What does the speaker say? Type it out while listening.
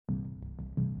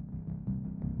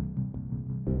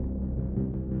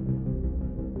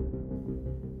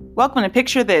Welcome to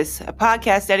Picture This, a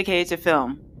podcast dedicated to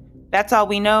film. That's all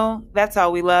we know, that's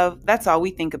all we love, that's all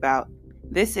we think about.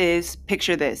 This is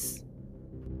Picture This.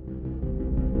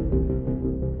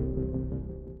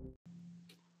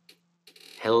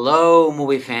 Hello,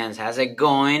 movie fans. How's it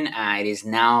going? It is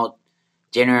now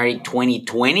January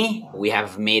 2020. We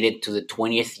have made it to the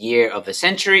 20th year of the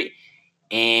century.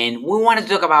 And we wanted to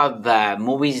talk about the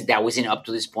movies that we've seen up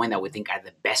to this point that we think are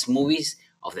the best movies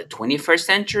of the 21st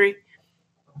century.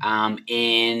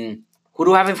 And who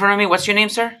do I have in front of me? What's your name,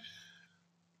 sir?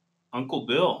 Uncle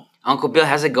Bill. Uncle Bill,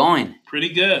 how's it going? Pretty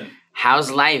good. How's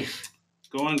life?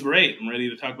 Going great. I'm ready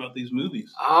to talk about these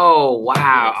movies. Oh,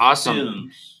 wow. Awesome.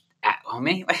 Films. How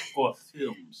many? Or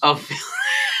films. Oh,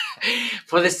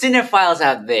 for the cinephiles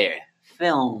out there,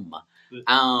 film.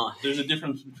 There's a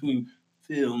difference between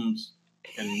films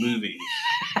and movies.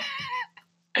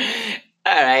 All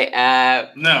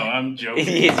right. No, I'm joking.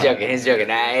 He's joking.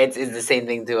 It's the same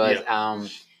thing to us. Yeah.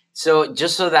 So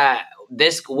just so that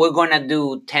we're gonna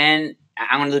do 10.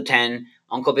 I'm gonna do 10.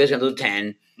 Uncle Bill's gonna do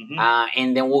 10. Mm-hmm.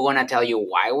 And then we're gonna tell you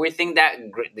why we think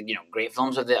that great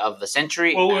films of the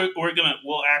century. Well,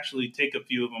 we'll actually take a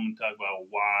few of them and talk about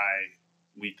why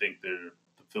we think they're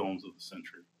the films of the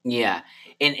century. Yeah,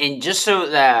 and just so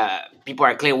that people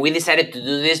are clear, we decided to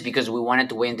do this because we wanted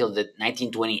to wait until the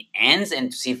 1920 ends and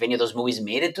to see if any of those movies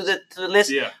made it to the list.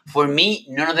 Yeah. For me,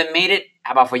 none of them made it.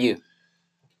 How about for you?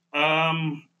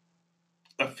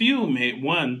 A few made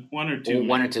one or two.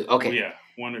 One or two. Okay. Oh, yeah,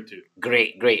 one or two.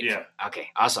 Great. Yeah. Okay,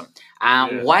 awesome.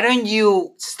 Yeah. Why don't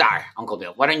you start, Uncle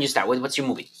Bill? Why don't you start? What's your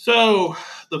movie? So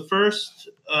the first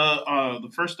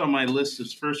on my list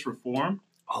is First Reformed.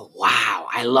 Oh wow,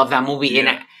 I love that movie, Yeah.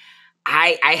 and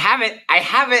I have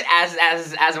it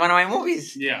as one of my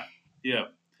movies. Yeah.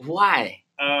 Why?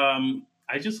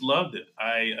 I just loved it.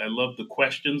 I loved the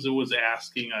questions it was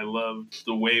asking. I loved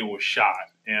the way it was shot,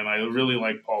 and I really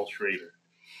like Paul Schrader.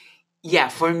 Yeah,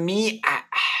 for me,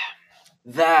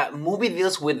 the movie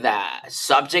deals with the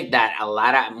subject that a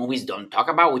lot of movies don't talk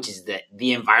about, which is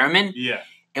the environment. Yeah,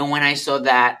 And when I saw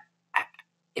that,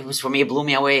 it was for me. It blew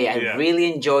me away. I Yeah.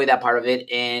 really enjoyed that part of it,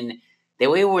 and the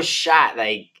way it was shot,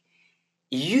 like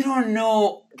you don't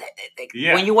know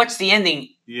Yeah. when you watch the ending.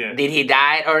 yeah, Did he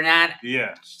die or not?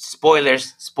 yeah,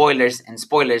 Spoilers.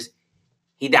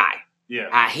 He died.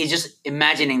 yeah, He's just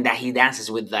imagining that he dances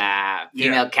with the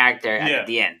female character Yeah. at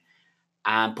the end.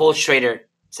 Paul Schrader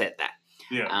said that.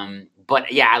 yeah.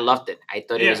 But yeah, I loved it. I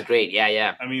thought it was Yeah. great.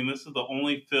 Yeah. I mean, this is the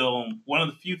only film, one of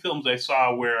the few films I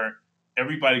saw where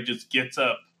everybody just gets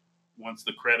up once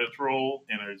the credits roll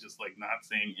and are just like not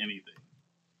saying anything.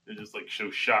 They're just like so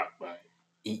shocked by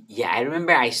it. Yeah, I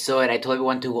remember I saw it. I told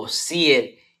everyone to go see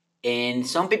it. And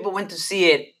some people went to see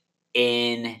it.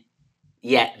 And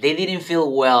yeah, they didn't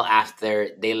feel well after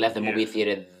they left the movie Yeah.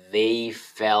 theater. They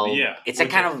felt... Yeah, It's a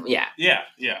which kind is- of... Yeah.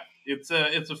 Yeah. It's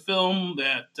a film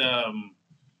that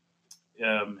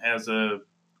has a.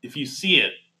 If you see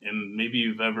it, and maybe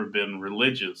you've ever been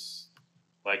religious,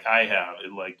 like I have,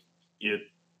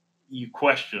 you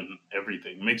question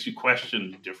everything. It makes you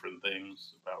question different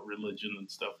things about religion and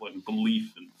stuff, like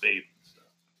belief and faith and stuff.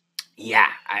 Yeah,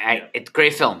 it's a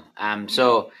great film.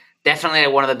 So definitely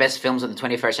one of the best films of the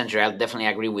 21st century. I'll definitely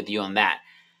agree with you on that.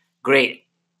 Great.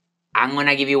 I'm going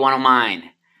to give you one of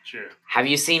mine. Sure. Have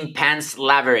you seen Pan's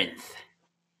Labyrinth?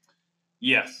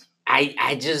 Yes.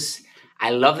 I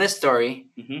love the story.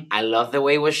 Mm-hmm. I love the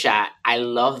way it was shot. I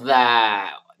love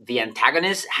the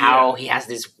antagonist, how he has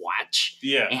this watch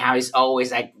Yeah. and how he's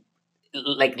always like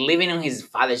living in his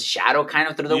father's shadow kind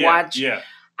of through the watch. Yeah.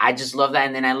 I just love that.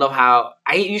 And then I love how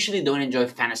I usually don't enjoy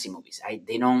fantasy movies. I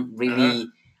don't really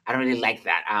like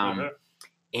that.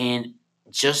 And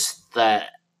just the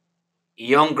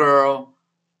young girl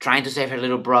trying to save her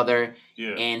little brother,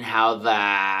 Yeah. and how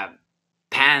the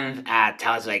Pan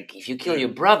tells like, if you kill your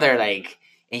brother, like,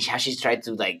 and how she's tried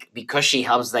to like, because she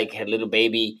helps like the little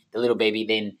baby,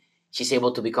 then she's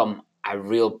able to become a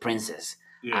real princess.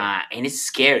 Yeah. And it's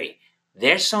scary.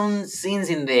 There's some scenes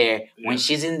in there when Yeah.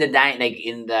 she's in the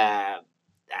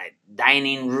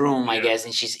dining room, I Yeah. guess,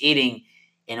 and she's eating,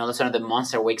 and all of a sudden the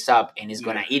monster wakes up and is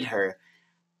gonna eat her.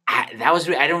 That was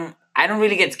I don't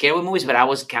really get scared with movies, but that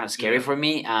was kind of scary Yeah. for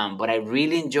me. But I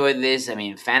really enjoyed this. I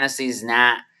mean, fantasy is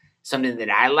not something that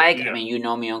I like. Yeah. I mean, you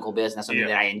know me, Uncle Bill, it's not something Yeah.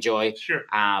 that I enjoy. Sure.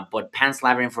 But Pan's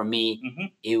Labyrinth for me, Mm-hmm.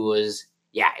 it was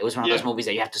one of those Yeah. movies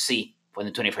that you have to see for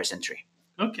the 21st century.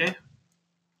 Okay.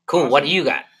 Cool. What do Awesome. you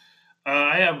got?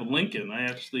 I have Lincoln. I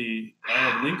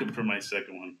have Lincoln for my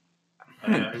second one.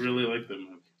 I really like that movie.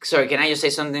 Sorry, can I just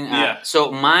say something? Yeah.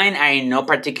 So mine are in no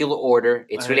particular order.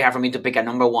 It's really hard for me to pick a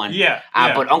number one. Yeah.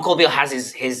 But Uncle Bill has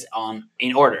his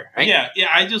in order, right? Yeah.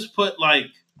 I just put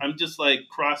I'm just like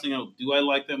crossing out. Do I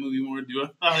like that movie more? Do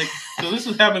I like? So this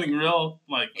is happening real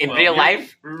real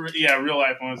life. Yeah, real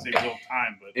life. I want to say real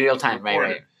time, but Real time,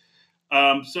 right.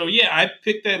 So yeah, I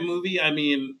picked that movie. I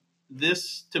mean,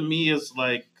 this to me is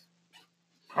like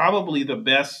probably the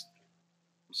best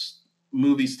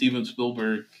movie Steven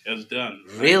Spielberg has done.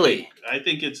 Really? I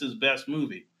think it's his best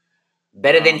movie.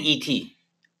 Better than E.T.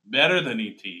 Better than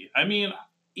E.T. I mean,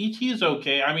 E.T. is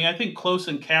okay. I mean, I think Close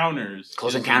Encounters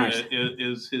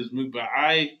is his movie, but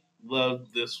I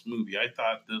love this movie. I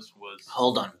thought this was...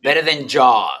 Hold on. Better than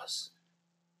Jaws.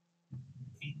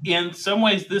 In some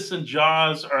ways, this and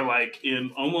Jaws are like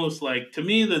in almost like, to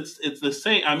me, it's the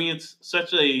same. I mean, it's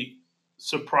such a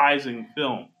surprising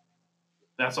film.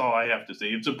 That's all I have to say.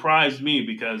 It surprised me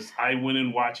because I went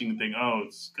in watching and think, oh,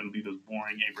 it's going to be this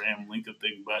boring Abraham Lincoln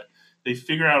thing. But they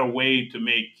figure out a way to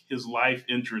make his life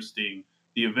interesting,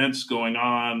 the events going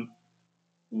on,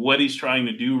 what he's trying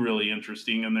to do really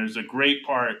interesting. And there's a great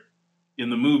part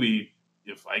in the movie,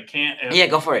 yeah,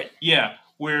 go for it. Yeah,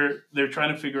 where they're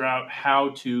trying to figure out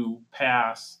how to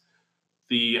pass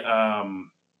the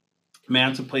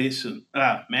Emancipation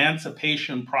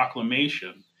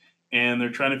Proclamation. And they're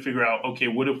trying to figure out, okay,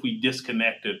 what if we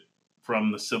disconnected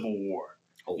from the Civil War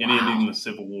and ending the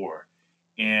Civil War?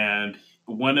 And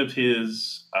one of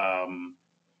the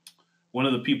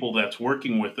people that's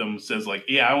working with him says, like,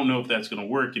 yeah, I don't know if that's going to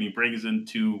work. And he brings in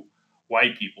two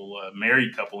white people, a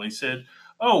married couple, and he said,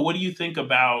 oh, what do you think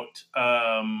about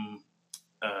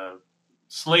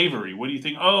slavery? What do you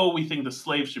think? Oh, we think the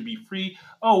slaves should be free.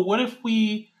 Oh, what if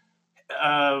we...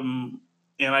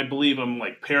 and I believe I'm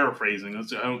like paraphrasing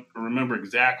this. I don't remember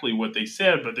exactly what they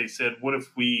said, but they said, what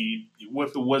if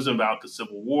it wasn't about the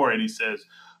Civil War? And he says,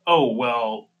 oh,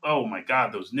 well, oh my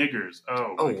God, those niggers.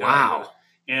 Oh my God. Wow.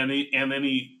 And then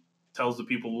he tells the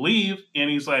people to leave. And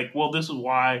he's like, well, this is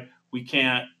why we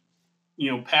can't,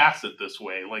 pass it this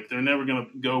way. Like they're never going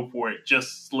to go for it.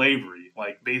 Just slavery.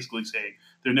 Like basically saying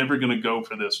they're never going to go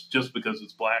for this just because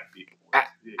it's black people.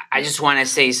 I just want to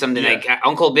say something like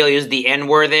Uncle Bill used the N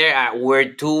word there.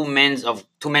 We're two men of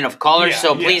color,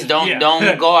 so please don't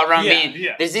go around being.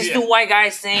 There's these two white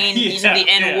guys saying using the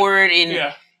N word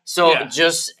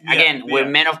we're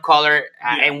men of color,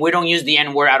 and we don't use the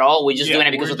N word at all. We're just doing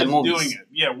it because of the movies. Doing it.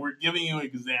 Yeah, we're giving you an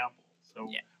example,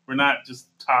 so we're not just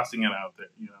tossing it out there.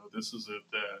 This is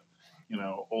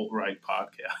alt-right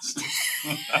podcast.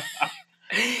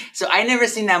 So I never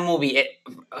seen that movie.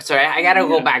 Sorry, I gotta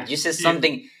go back. You said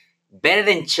something better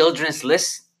than Children's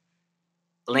List,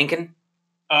 Lincoln.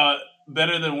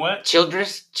 Better than what?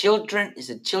 Is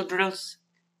it Children's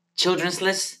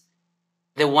List?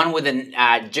 The one with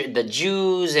the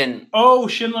Jews and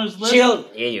Schindler's List.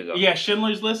 There you go. Yeah,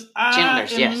 Schindler's List.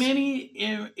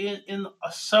 In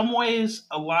some ways,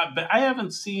 a lot. But I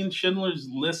haven't seen Schindler's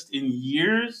List in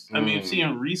years. I mean, I've seen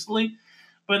it recently.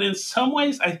 But in some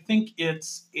ways, I think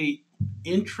it's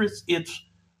it's,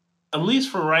 at least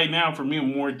for right now, for me, a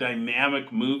more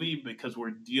dynamic movie because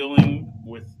we're dealing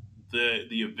with the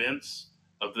events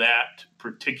of that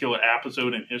particular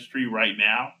episode in history right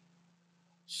now.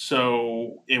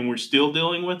 So, and we're still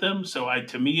dealing with them. So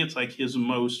to me, it's like his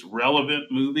most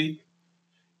relevant movie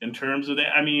in terms of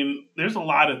that. I mean, there's a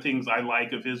lot of things I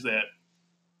like of his that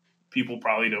people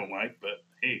probably don't like, but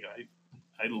hey,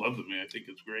 I love the movie. I think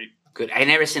it's great. Good. I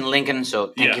never seen Lincoln,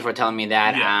 so thank you for telling me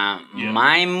that.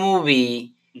 My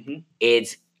movie,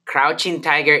 it's Crouching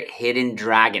Tiger, Hidden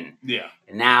Dragon. Yeah.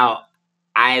 Now,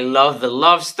 I love the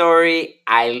love story.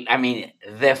 I mean,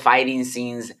 the fighting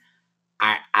scenes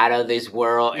are out of this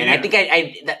world. And I think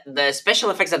the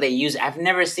special effects that they use, I've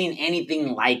never seen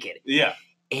anything like it. Yeah.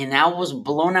 And I was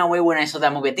blown away when I saw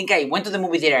that movie. I think I went to the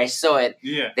movie theater, I saw it.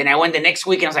 Yeah. Then I went the next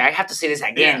week and I was like, I have to see this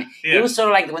again. Yeah. It was sort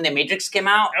of like when The Matrix came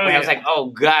out. I was like,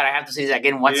 oh God, I have to see this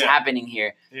again. What's happening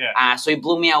here? Yeah. So it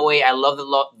blew me away. I love the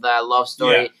love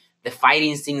story. Yeah. The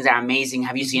fighting scenes are amazing.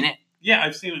 Have you seen it? Yeah,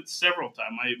 I've seen it several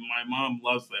times. My mom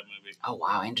loves that movie. Oh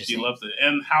wow, interesting. She loves it.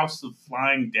 And House of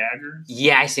Flying Daggers.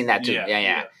 Yeah, I've seen that too.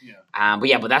 Yeah.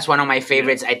 But that's one of my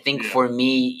favorites. I think for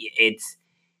me,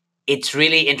 it's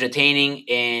really entertaining,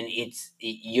 and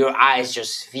your eyes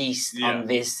just feast on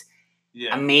this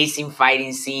amazing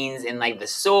fighting scenes and like the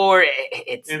sword.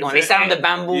 When they stand on the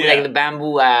bamboo, like the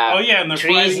bamboo and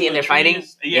trees, and they're fighting.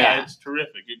 Yeah, it's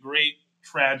terrific. A great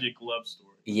tragic love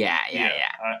story. Yeah.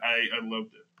 I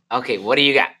loved it. Okay, what do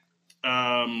you got?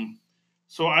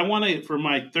 So I want to, for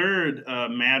my third,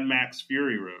 Mad Max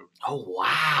Fury Road. Oh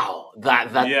wow! Wow!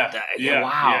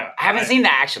 I haven't seen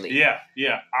that actually. Yeah.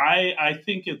 I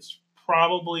think it's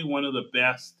probably one of the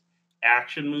best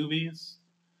action movies.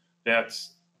 That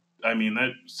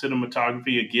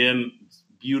cinematography again, it's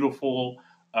beautiful.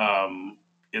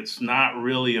 it's not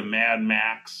really a Mad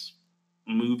Max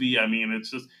movie. I mean,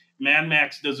 it's just Mad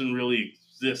Max doesn't really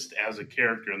exist as a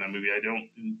character in that movie. I don't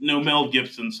know Mel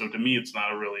Gibson, so to me, it's not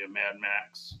really a Mad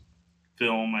Max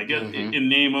film. I guess in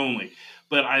name only.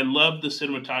 But I love the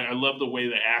cinematography. I love the way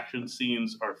the action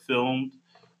scenes are filmed.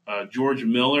 George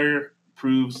Miller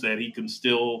proves that he can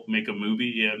still make a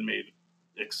movie. He hadn't made,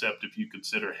 except if you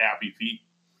consider Happy Feet.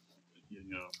 You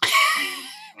know.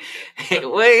 Okay.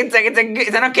 Well,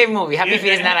 it's an okay movie. Happy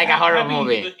Feet is not like a horror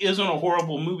movie. It isn't a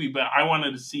horrible movie, but I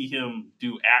wanted to see him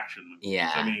do action movies.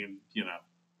 Yeah. I mean, you know.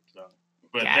 So.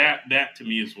 But that to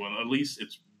me is one. At least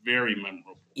it's very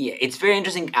memorable. Yeah, it's very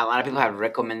interesting. A lot of people have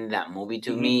recommended that movie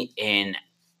to me, and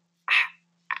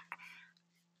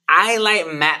I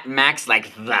like Mad Max,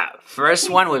 like the first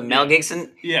one with Mel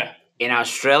Gibson. Yeah. In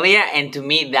Australia, and to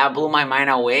me that blew my mind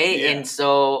away. And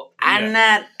so I'm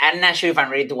not sure if I'm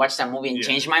ready to watch that movie and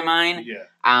change my mind. Yeah.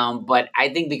 But I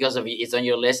think because of it's on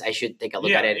your list, I should take a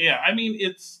look at it. Yeah. I mean,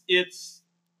 it's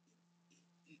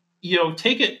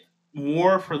take it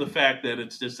more for the fact that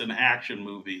it's just an action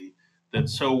movie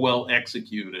that's so well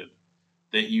executed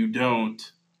that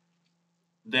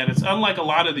that it's unlike a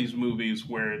lot of these movies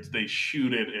where they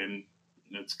shoot it and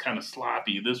it's kind of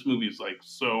sloppy. This movie is like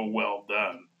so well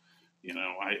done. You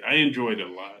know, I enjoyed it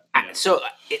a lot. Yeah. So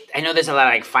I know there's a lot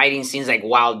of like fighting scenes like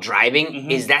while driving.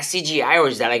 Is that CGI or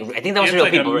is that like I think that was real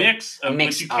like people? It's a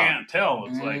mix of which you can't tell.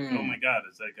 It's like, oh my God,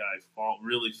 is that guy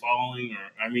really falling?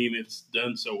 Or I mean, it's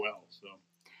done so well. So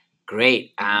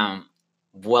great.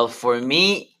 Well, for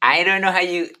me, I don't know how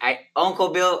Uncle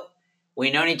Bill.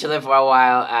 We known each other for a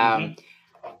while.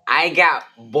 I got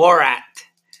Borat.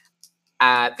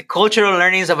 The Cultural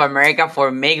Learnings of America for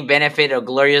Make Benefit of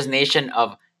Glorious Nation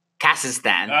of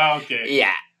Kazakhstan. Oh, okay.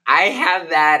 Yeah, I have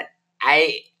that.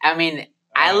 I mean,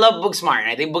 I love Booksmart.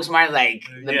 I think Booksmart is like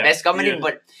the best comedy,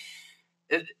 but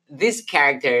this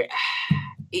character,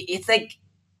 it's like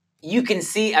you can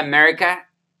see America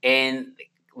and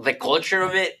the culture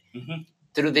of it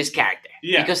through this character.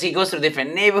 Yeah. Because he goes through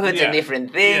different neighborhoods and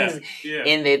different things. Yeah.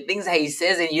 And the things that he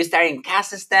says, and you start in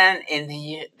Kazakhstan, and then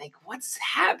you're like, what's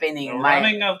happening? The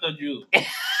running of the Jews.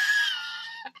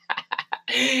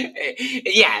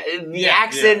 The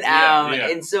accent,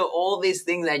 and so all these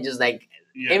things I just like.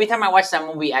 Every time I watch that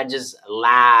movie, I just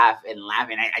laugh and laugh,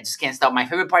 and I just can't stop. My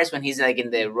favorite part is when he's like in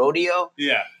the rodeo,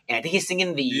 and I think he's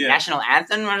singing the national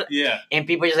anthem, and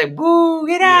people are just like, "Boo,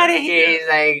 get out of here!" He's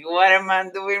like, "What am I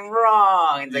doing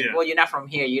wrong?" It's like, "Well, you're not from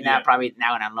here. You're not probably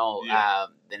not gonna know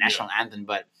the national anthem,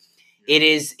 but." It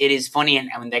is funny, and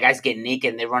when the guys get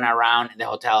naked and they run around the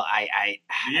hotel, I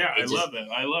love it.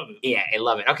 I love it. Yeah, I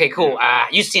love it. Okay, cool.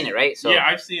 You've seen it, right? So yeah,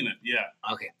 I've seen it. Yeah.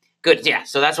 Okay, good. Yeah,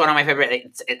 so that's one of my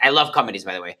favorite. I love comedies,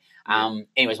 by the way.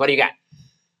 Anyways, what do you got?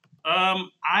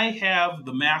 I have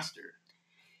The Master.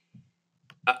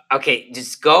 Okay,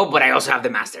 just go. But I also have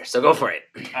The Master, so go for it.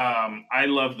 I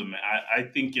love I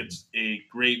think it's a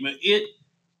great movie.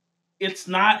 It's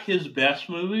not his best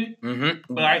movie,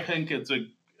 but I think it's a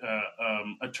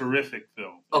terrific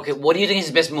film. Okay, what do you think is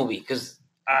his best movie? Because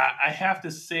I have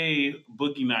to say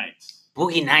Boogie Nights.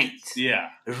 Boogie Nights? Yeah.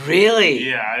 Really?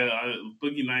 Yeah,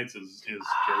 Boogie Nights is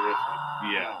terrific.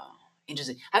 Yeah.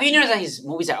 Interesting. Have you noticed that his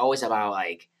movies are always about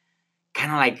like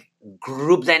kind of like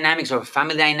group dynamics or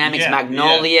family dynamics?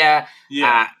 Magnolia,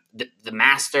 the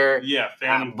Master,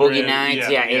 Boogie Nights,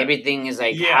 everything is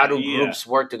like how do groups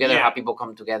work together, how people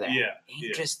come together.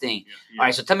 Interesting. All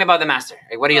right, so tell me about The Master.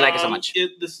 Like, what do you like it so much?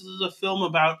 This is a film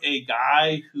about a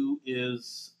guy who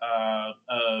is a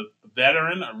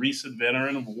veteran, a recent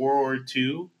veteran of World War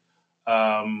II,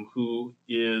 who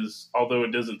is, although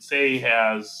it doesn't say,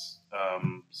 has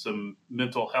some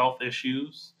mental health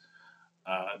issues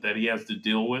that he has to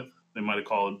deal with. They might have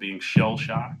called it being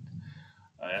shell-shocked.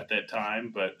 At that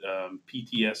time, but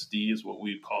PTSD is what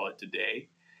we'd call it today.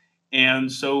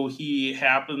 And so he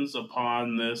happens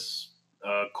upon this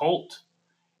cult,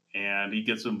 and he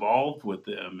gets involved with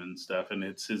them and stuff, and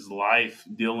it's his life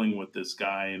dealing with this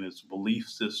guy and his belief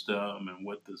system and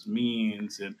what this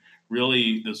means, and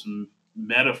really this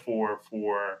metaphor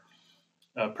for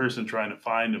a person trying to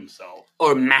find himself.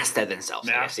 Or master themselves.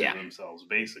 Master themselves,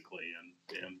 basically,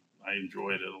 and I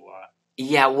enjoyed it a lot.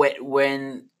 Yeah,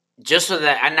 when just so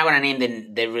that I'm not going to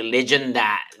name the religion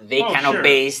that they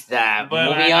base the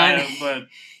movie on.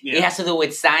 It has to do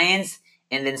with science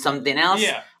and then something else.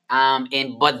 Yeah.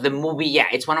 But the movie,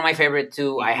 it's one of my favorite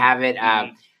too. I have it.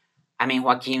 I mean,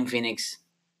 Joaquin Phoenix.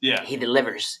 Yeah. He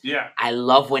delivers. Yeah. I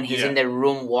love when he's in the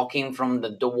room walking from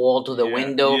the wall to the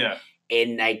window. Yeah.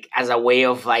 And like as a way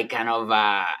of like kind of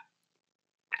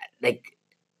like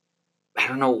I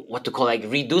don't know what to call, like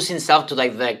reduce himself to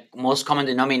like the most common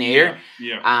denominator.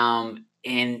 Yeah.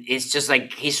 and it's just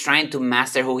like he's trying to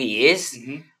master who he is.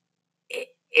 Mhm.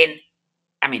 And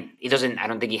I mean, it doesn't. I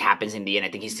don't think it happens in the end. I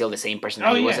think he's still the same person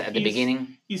that Oh he was yeah, at the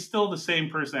beginning. he's still the same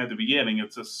person at the beginning.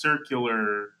 It's a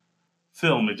circular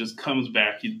film. It just comes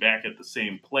back. He's back at the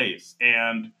same place.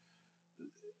 And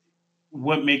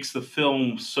what makes the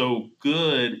film so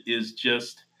good is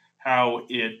just how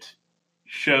it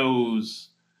shows,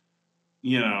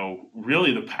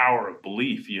 really the power of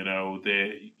belief.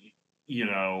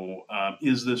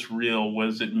 Is this real? What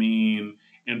does it mean?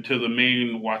 And to the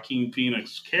main Joaquin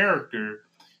Phoenix character,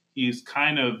 he's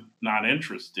kind of not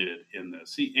interested in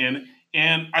this.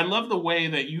 And I love the way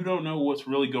that you don't know what's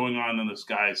really going on in this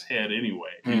guy's head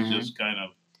anyway. He's just kind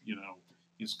of,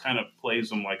 he's kind of plays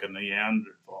him like a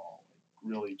Neanderthal.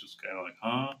 Really just kind of like,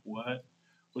 huh? What?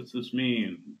 What's this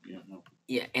mean?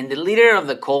 Yeah, and the leader of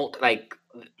the cult, like,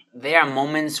 there are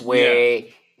moments where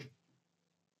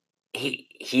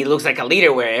he looks like a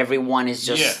leader, where everyone is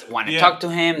just want to talk to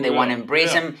him, they want to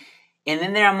embrace him. And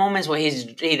then there are moments where he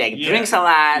drinks a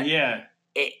lot. Yeah.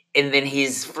 And then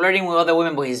he's flirting with other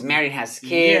women, but he's married and has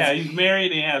kids. Yeah, he's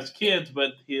married and has kids,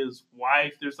 but his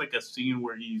wife, there's like a scene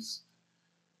where he's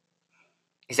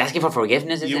asking for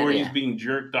forgiveness, where he's being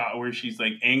jerked off, where she's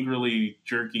like angrily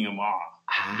jerking him off,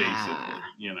 basically,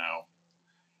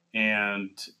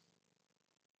 And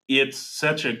it's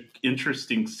such an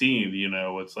interesting scene,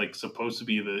 It's like supposed to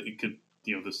be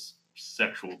this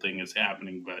sexual thing is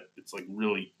happening, but it's like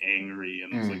really angry,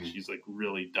 and it's like she's like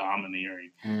really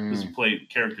domineering. This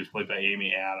character's played by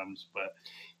Amy Adams, but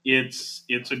it's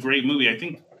a great movie. I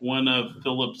think one of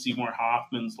Philip Seymour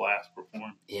Hoffman's last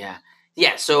performance.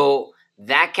 Yeah. So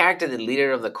that character, the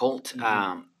leader of the cult,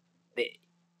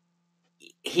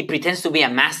 he pretends to be a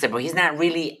master, but he's not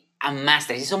really a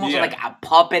master. He's almost like a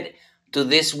puppet to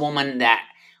this woman that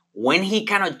when he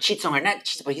kind of cheats on her, not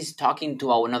cheats, but he's talking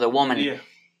to another woman. Yeah.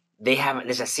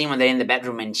 There's a scene when they're in the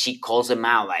bedroom and she calls him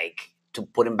out, like, to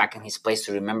put him back in his place,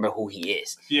 to remember who he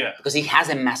is. Yeah. Because he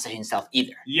hasn't mastered himself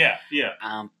either. Yeah.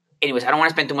 Anyways, I don't want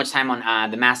to spend too much time on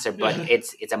The Master, but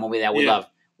it's a movie that we love.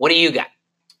 What do you got?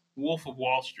 Wolf of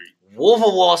Wall Street. Wolf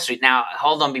of Wall Street. Now,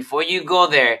 hold on. Before you go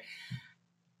there,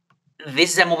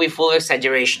 this is a movie full of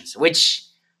exaggerations, which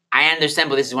I understand,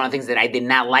 but this is one of the things that I did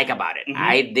not like about it.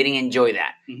 I didn't enjoy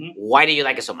that. Why do you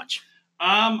like it so much?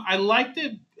 I liked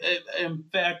it, in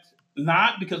fact,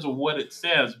 not because of what it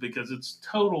says, because it's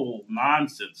total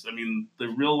nonsense. I mean, the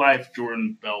real life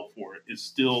Jordan Belfort is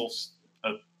still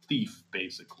a thief,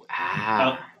 basically.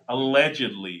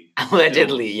 Allegedly.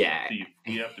 Allegedly, yeah. Thief.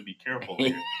 You have to be careful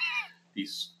here.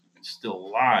 He's still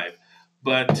alive.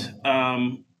 But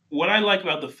what I like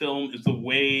about the film is the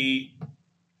way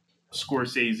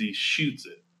Scorsese shoots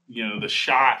it. The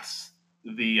shots.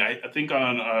 I think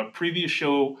on a previous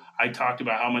show I talked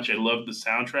about how much I loved the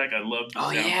soundtrack. I loved the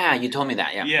soundtrack. Yeah, you told me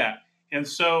that. Yeah. And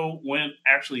so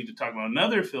to talk about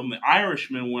another film, The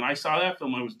Irishman, when I saw that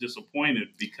film, I was disappointed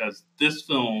because this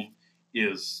film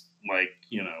is like,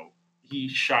 he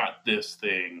shot this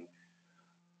thing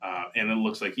and it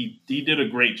looks like he did a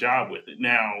great job with it.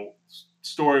 Now,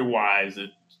 story-wise,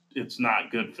 it's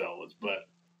not Goodfellas, but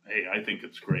hey, I think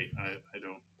it's great. I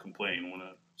don't complain when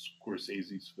a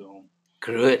Scorsese's film.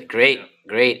 Good, great.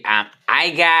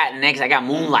 I got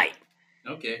Moonlight.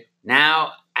 Okay.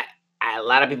 Now, a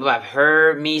lot of people have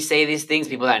heard me say these things,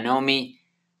 people that know me.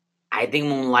 I think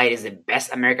Moonlight is the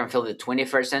best American film of the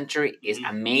 21st century. It's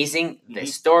amazing. The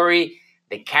story,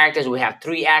 the characters, we have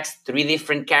 3 acts, 3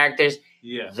 different characters.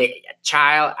 Yeah. A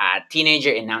child, a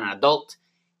teenager, and now an adult.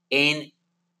 And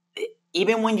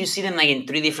even when you see them like in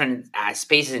 3 different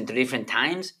spaces in 3 different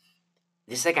times,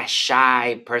 there's like a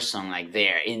shy person like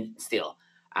there still.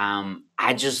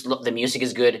 I just love the music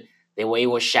is good. The way it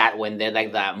was shot when they're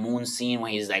like the moon scene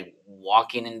when he's like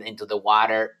walking into the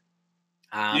water.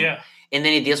 And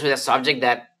then it deals with a subject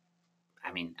that,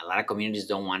 I mean, a lot of communities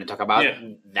don't want to talk about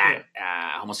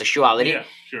homosexuality. Yeah,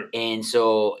 sure. And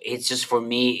so it's just, for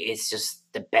me, it's just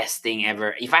the best thing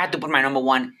ever. If I had to put my number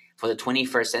 1 for the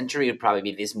 21st century, it would probably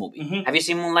be this movie. Have you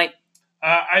seen Moonlight?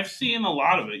 I've seen a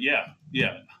lot of it. Yeah.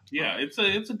 It's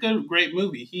a great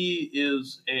movie. He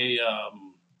is a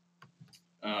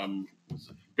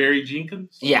Barry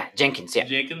Jenkins. Yeah, Jenkins. Yeah,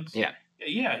 Jenkins. Yeah.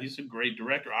 Yeah, he's a great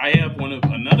director. I have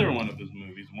another one of his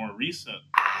movies, more recent.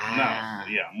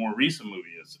 More recent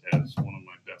movie as one of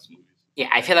my best movies. Yeah,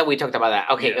 I feel like we talked about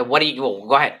that. Okay, what do you? Well,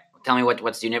 go ahead. Tell me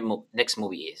what's your next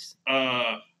movie is.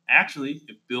 Actually,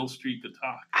 if Bill Street could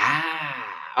talk.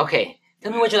 Okay.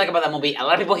 Tell me what you like about that movie. A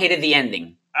lot of people hated the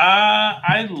ending.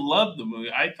 I loved the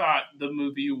movie. I thought the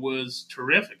movie was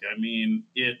terrific. I mean,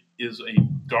 it is a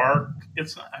dark.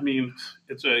 It's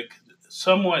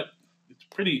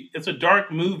a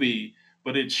dark movie,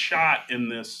 but it's shot in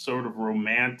this sort of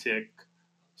romantic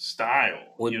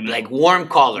style, with like warm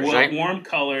colors, right? Warm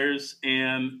colors,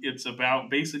 and it's about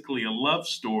basically a love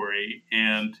story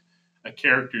and a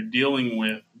character dealing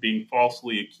with being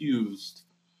falsely accused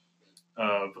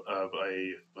of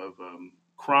a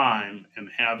crime and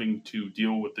having to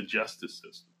deal with the justice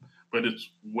system. But it's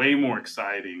way more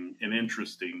exciting and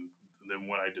interesting than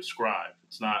what I described.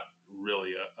 It's not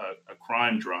really a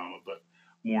crime drama, but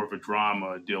more of a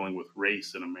drama dealing with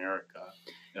race in America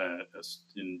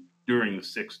during the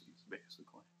 60s, basically.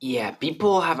 Yeah,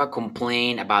 people have a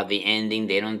complaint about the ending.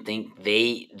 They don't think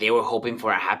they were hoping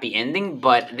for a happy ending,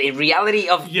 but the reality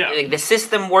of like, the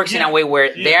system works in a way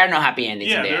where there are no happy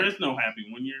endings. Yeah, there is no happy.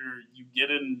 When you get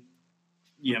in,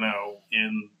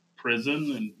 in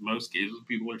prison, in most cases,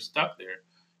 people are stuck there.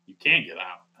 You can't get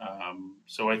out.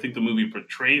 So I think the movie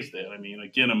portrays that. I mean,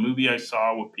 again, a movie I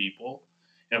saw with people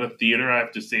at a theater. I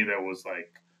have to say that was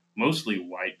like mostly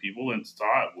white people, and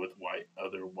saw it with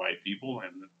other white people,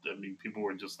 and I mean, people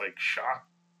were just like shocked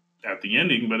at the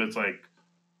ending. But it's like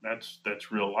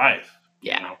that's real life.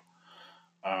 Yeah.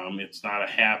 It's not a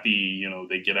happy.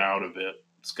 They get out of it.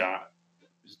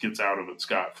 Gets out of it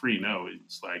scot-free. No,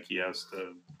 it's like he has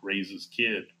to raise his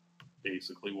kid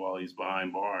basically while he's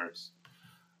behind bars.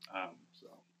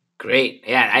 Great.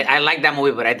 Yeah, I like that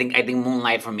movie, but I think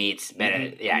Moonlight for me it's better.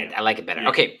 Mm-hmm. Yeah, I like it better. Yeah.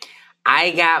 Okay,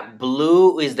 I got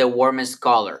Blue is the Warmest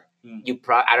Color.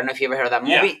 I don't know if you ever heard of that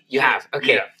movie. Yeah. You have.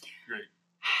 Okay. Yeah. Great.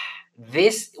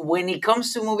 This, when it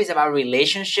comes to movies about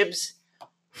relationships,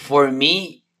 for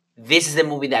me, this is the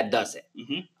movie that does it.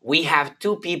 Mm-hmm. We have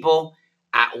two people.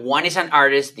 One is an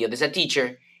artist, the other is a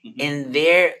teacher, and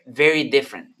they're very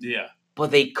different. Yeah.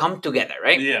 But they come together,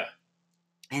 right? Yeah.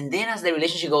 And then as the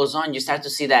relationship goes on, you start to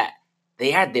see that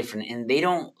they are different, and they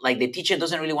don't, like, the teacher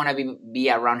doesn't really want to be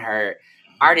around her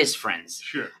artist friends.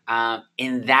 Sure.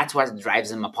 And that's what drives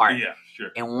them apart. Yeah,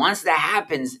 sure. And once that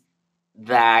happens,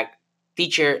 the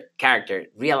teacher character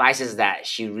realizes that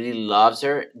she really loves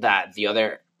her, the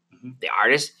other, the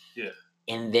artist. Yeah.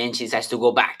 And then she decides to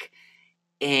go back.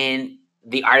 And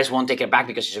the artist won't take her back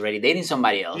because she's already dating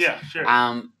somebody else. Yeah, sure.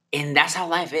 And that's how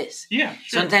life is. Yeah,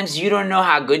 sure. Sometimes you don't know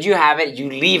how good you have it. You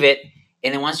leave it,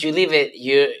 and then once you leave it,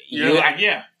 you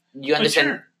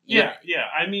understand. Sure. Yeah.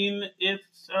 I mean,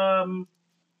 it's.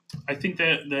 I think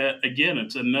that again,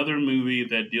 it's another movie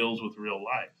that deals with real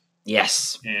life.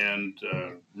 Yes. And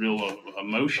real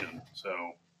emotion. So.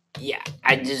 Yeah,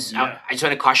 I just want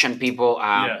to caution people.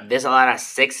 There's a lot of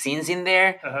sex scenes in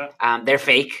there. Uh-huh. They're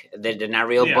fake. They're not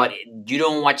real. Yeah. But you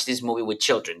don't watch this movie with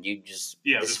children. You just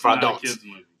it's for adults. Kids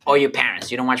movie. Or your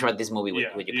parents. You don't watch this movie with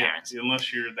your parents.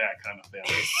 Unless you're that kind of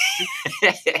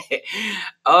family.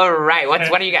 All right.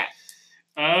 What do you got?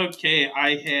 Okay,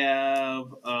 I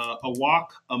have A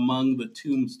Walk Among the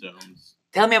Tombstones.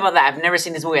 Tell me about that. I've never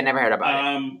seen this movie. I never heard about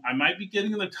it. I might be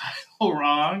getting the title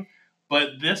wrong,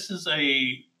 but this is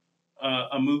a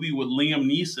movie with Liam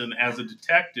Neeson as a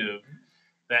detective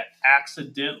that I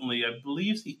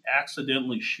believe he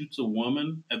accidentally shoots a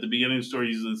woman at the beginning of the story.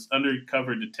 He's this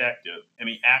undercover detective, and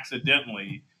he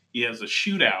has a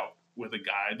shootout with a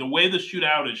guy. The way the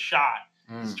shootout is shot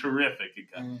is terrific.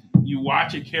 You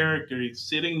watch a character, he's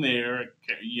sitting there,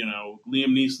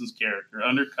 Liam Neeson's character,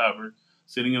 undercover,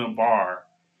 sitting in a bar,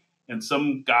 and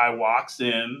some guy walks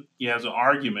in, he has an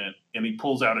argument, and he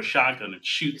pulls out a shotgun and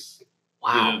shoots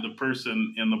the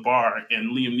person in the bar,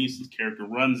 and Liam Neeson's character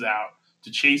runs out to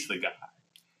chase the guy.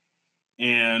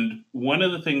 And one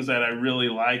of the things that I really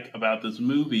like about this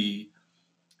movie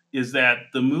is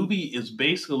that the movie is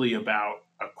basically about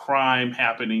a crime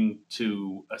happening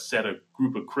to a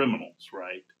group of criminals,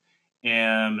 right?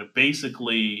 And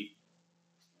basically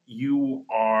you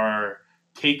are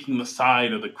taking the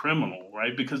side of the criminal,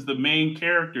 right? Because the main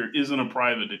character isn't a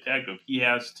private detective. He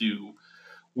has to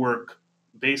work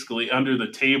basically under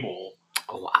the table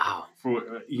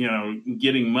for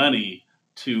getting money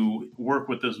to work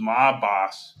with this mob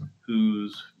boss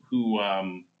who's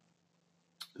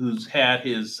had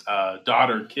his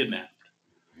daughter kidnapped.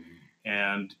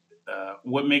 And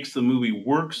what makes the movie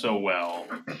work so well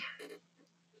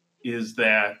is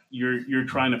that you're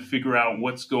trying to figure out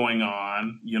what's going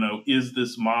on. Is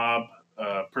this mob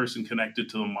person connected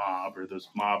to the mob, or this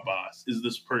mob boss? Is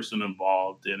this person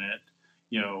involved in it?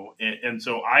 And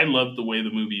so I love the way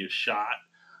the movie is shot.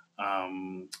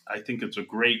 I think it's a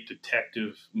great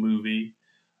detective movie.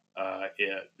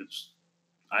 It's,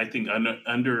 I think,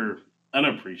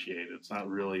 unappreciated. It's not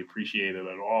really appreciated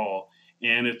at all.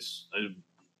 And it's,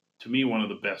 to me, one of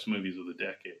the best movies of the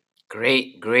decade.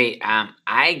 Great.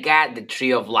 I got The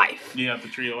Tree of Life. You got The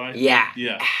Tree of Life?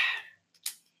 Yeah.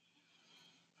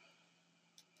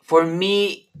 For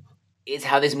me, is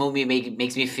how this movie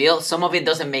makes me feel. Some of it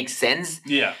doesn't make sense.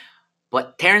 Yeah.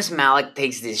 But Terrence Malick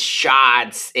takes these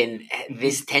shots and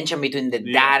this tension between the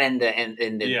dad and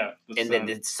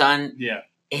the son. Yeah.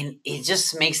 And it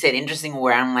just makes it interesting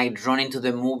where I'm like drawn into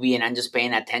the movie and I'm just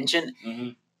paying attention. Mm-hmm.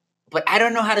 But I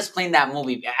don't know how to explain that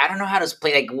movie. I don't know how to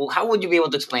explain. Like, how would you be able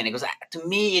to explain it? Because to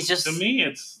me, it's just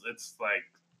it's like,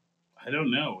 I don't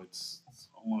know. It's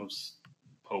almost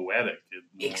poetic.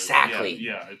 Exactly.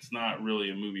 Yeah. It's not really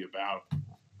a movie about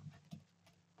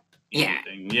yeah.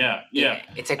 anything. Yeah.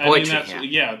 It's like poetry.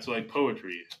 It's like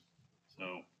poetry.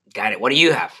 So got it. What do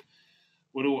you have?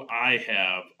 What do I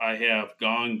have? I have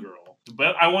Gone Girl.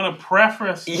 But I want to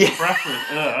preference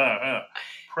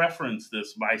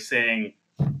this by saying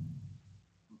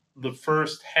the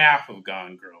first half of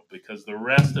Gone Girl, because the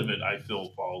rest of it I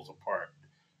feel falls apart.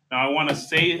 Now, I want to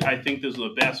say I think this is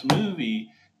the best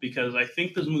movie because I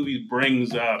think this movie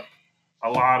brings up a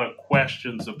lot of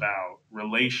questions about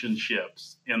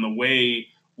relationships and the way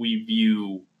we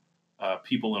view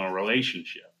people in a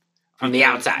relationship. From the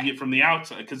outside. From the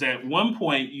outside. Because at one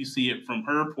point you see it from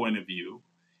her point of view,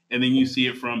 and then you see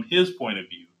it from his point of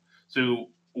view. So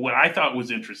what I thought was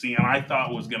interesting and I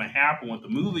thought was going to happen with the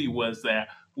movie was that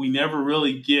we never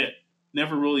really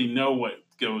know what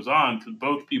goes on because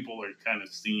both people are kind of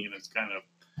seen as kind of,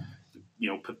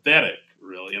 pathetic,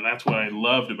 really. And that's what I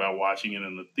loved about watching it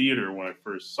in the theater when I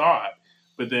first saw it.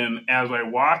 But then as I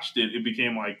watched it, it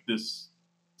became like this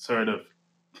sort of,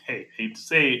 hate to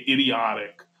say it,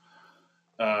 idiotic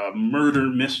murder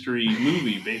mystery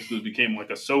movie. Basically became like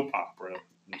a soap opera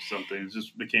or something. It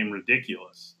just became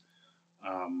ridiculous.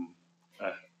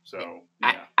 So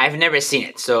yeah. I've never seen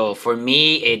it, so for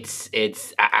me, it's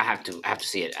I have to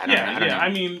see it. I don't know. I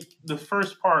mean, the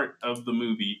first part of the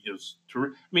movie is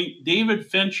terrific. I mean, David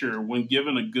Fincher, when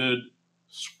given a good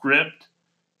script,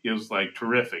 is like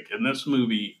terrific. In this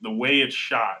movie, the way it's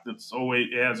shot,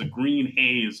 it has a green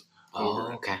haze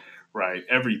over it, right?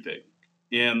 Everything,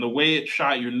 and the way it's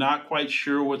shot, you're not quite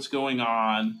sure what's going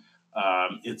on.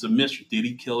 It's a mystery. Did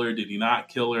he kill her? Did he not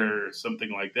kill her? Or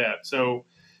something like that. So.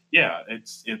 Yeah,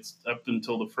 it's up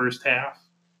until the first half.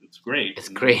 It's great. It's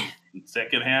great. The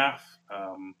second half,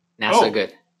 not so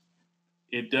good.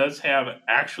 It does have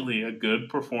actually a good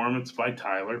performance by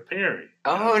Tyler Perry.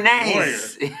 Oh,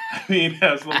 nice! Lawyer. I mean,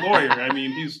 as the lawyer,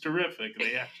 he's terrific.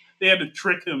 They had to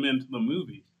trick him into the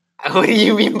movie. What do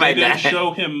you mean by that? They didn't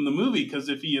show him the movie because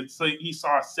if he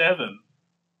saw Seven,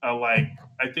 I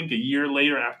think a year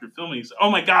later after filming, he said,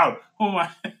 "Oh my God, I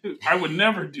would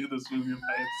never do this movie if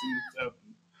I had seen Seven."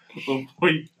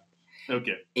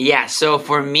 Okay. Yeah, so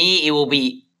for me, it will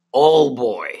be Old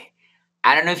Boy.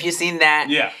 I don't know if you've seen that.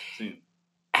 Yeah, seen it.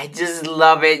 I just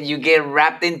love it. You get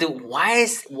wrapped into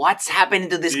what's happening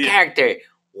to this character?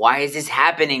 Why is this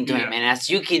happening to him? And as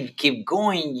you keep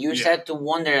going, you start to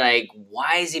wonder, like,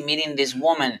 why is he meeting this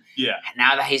woman? Yeah.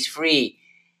 Now that he's free.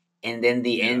 And then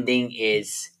the ending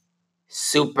is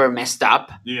super messed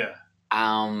up. Yeah.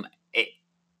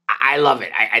 I love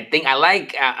it. I think I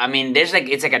like. There's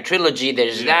it's like a trilogy.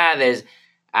 There's that. There's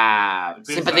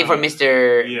Sympathy for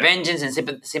Mr. Vengeance and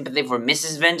Sympathy for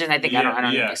Mrs. Vengeance. I think I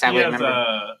don't exactly remember.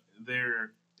 I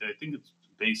think it's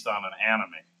based on an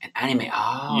anime. An anime.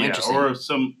 Oh, interesting. Or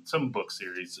some book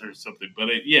series or something. But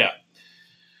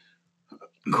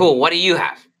Cool. What do you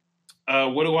have?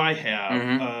 What do I have?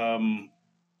 Mm-hmm.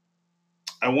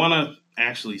 I want to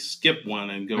actually skip one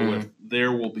and go with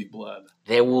There Will Be Blood.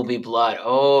 There Will Be Blood.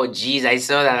 Oh, geez, I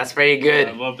saw that. That's pretty good.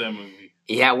 I love that movie.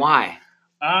 Yeah, why?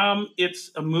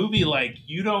 It's a movie like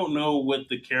you don't know what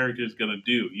the character is going to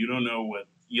do. You don't know what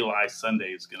Eli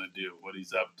Sunday is going to do, what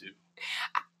he's up to.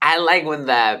 I like when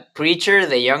the preacher,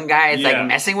 the young guy, is like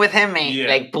messing with him and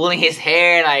like pulling his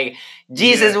hair, like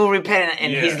Jesus will repent,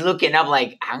 and he's looking up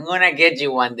like, I'm going to get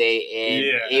you one day, and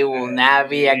it will not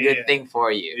be a good thing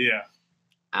for you. Yeah.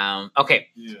 Okay.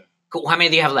 Yeah. Cool. How many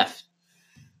do you have left?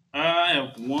 I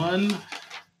have one.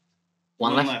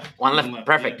 One left.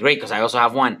 Perfect. Yeah. Great, because I also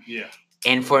have one. Yeah.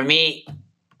 And for me,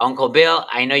 Uncle Bill,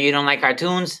 I know you don't like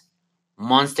cartoons.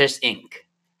 Monsters, Inc.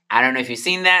 I don't know if you've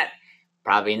seen that.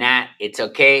 Probably not. It's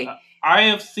okay. I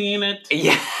have seen it.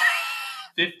 Yeah.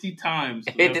 50 times.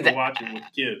 I have to watch it with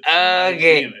kids.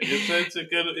 Okay. It's a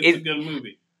good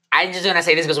movie. I'm just gonna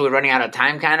say this because we're running out of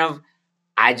time. Kind of.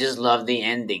 I just love the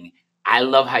ending. I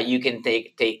love how you can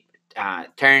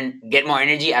get more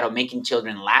energy out of making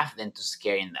children laugh than to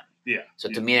scaring them. Yeah. So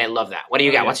to me, I love that. What do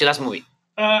you got? What's your last movie?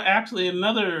 Actually,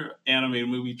 another animated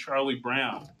movie, Charlie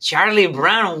Brown. Charlie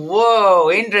Brown. Whoa,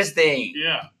 interesting.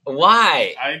 Yeah.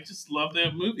 Why? I just love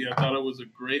that movie. I thought it was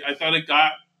I thought it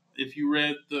if you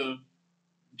read the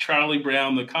Charlie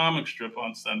Brown the comic strip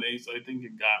on Sunday, so I think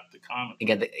it got the comic. You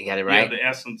got it right. Yeah, the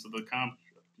essence of the comic strip.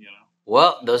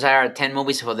 Well, those are our 10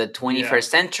 movies for the 21st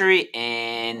century,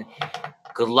 and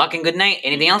good luck and good night.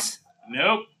 Anything else?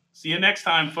 Nope. See you next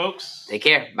time, folks. Take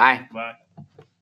care. Bye. Bye.